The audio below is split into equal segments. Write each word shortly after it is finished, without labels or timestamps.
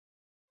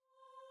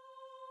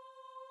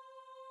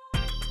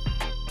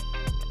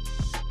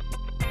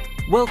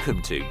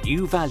Welcome to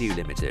U Value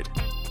Ltd,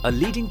 a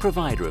leading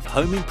provider of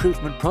home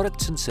improvement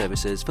products and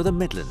services for the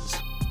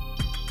Midlands.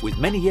 With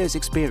many years'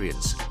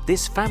 experience,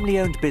 this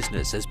family-owned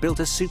business has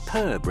built a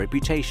superb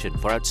reputation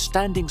for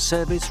outstanding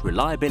service,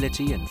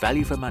 reliability and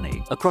value for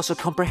money across a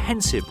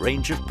comprehensive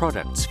range of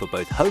products for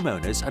both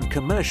homeowners and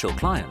commercial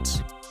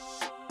clients.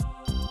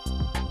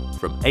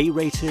 From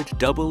A-rated,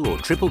 double or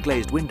triple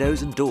glazed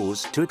windows and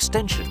doors to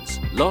extensions,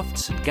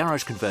 lofts and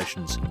garage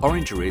conversions,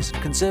 orangeries,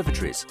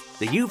 conservatories,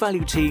 the U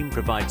Value team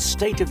provides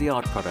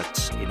state-of-the-art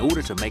products in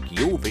order to make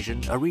your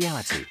vision a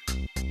reality.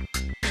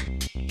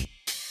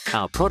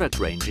 Our product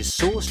range is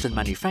sourced and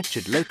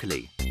manufactured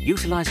locally,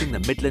 utilising the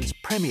Midlands'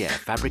 premier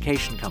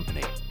fabrication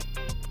company.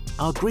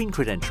 Our green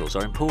credentials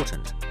are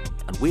important,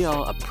 and we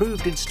are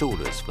approved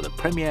installers for the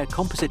premier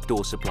composite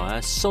door supplier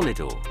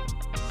Solidor.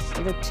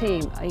 The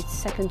team is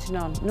second to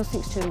none.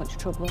 Nothing's too much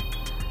trouble.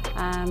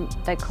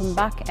 They come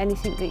back,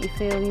 anything that you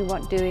feel you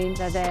want doing,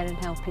 they're there and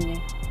helping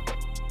you.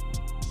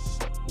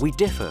 We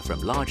differ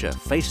from larger,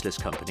 faceless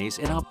companies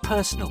in our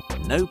personal,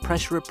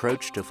 no-pressure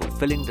approach to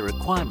fulfilling the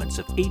requirements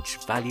of each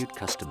valued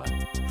customer,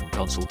 from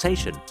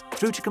consultation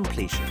through to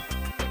completion.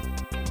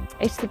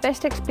 It's the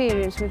best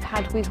experience we've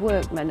had with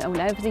workmen, and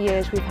over the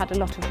years we've had a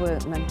lot of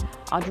workmen.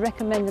 I'd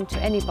recommend them to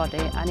anybody,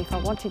 and if I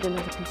wanted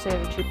another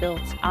conservatory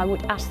built, I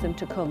would ask them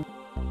to come.